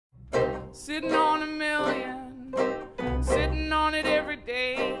sitting on a million, sitting on it every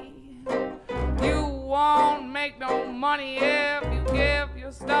day. You won't make no money if you give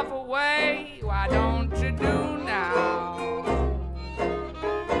your stuff away. Why don't you do now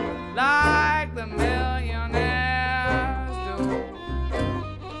like the millionaires do?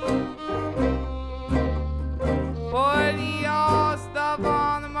 Put your stuff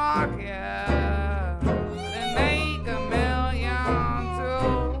on the market and make $1 million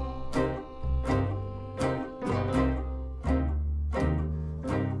too.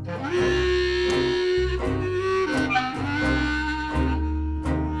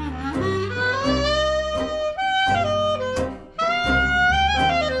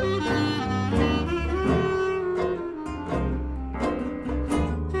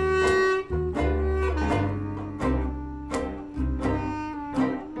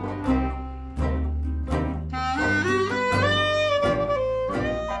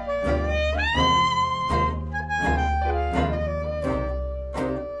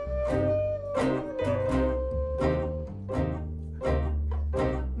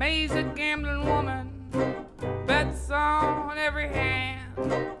 May's a gambling woman, bets on every hand.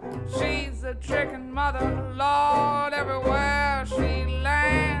 She's a tricking mother, Lord, everywhere she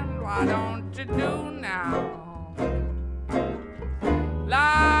lands. Why don't you do now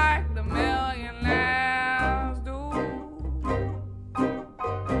like the millionaires do?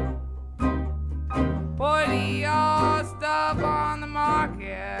 Put your stuff on the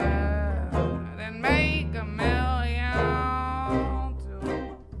market and make $1 million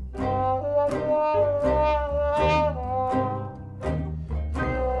too.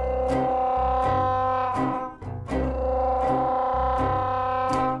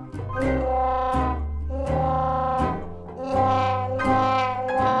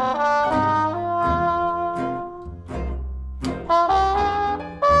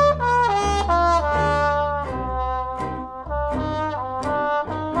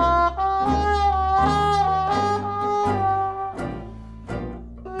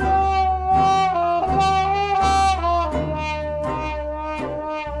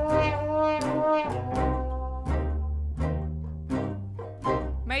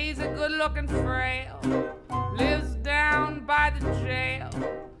 May's a good-looking frail, lives down by the jail.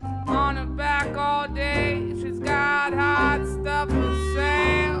 On her back all day, she's got hot stuff for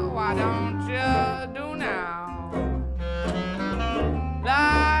sale. Why don't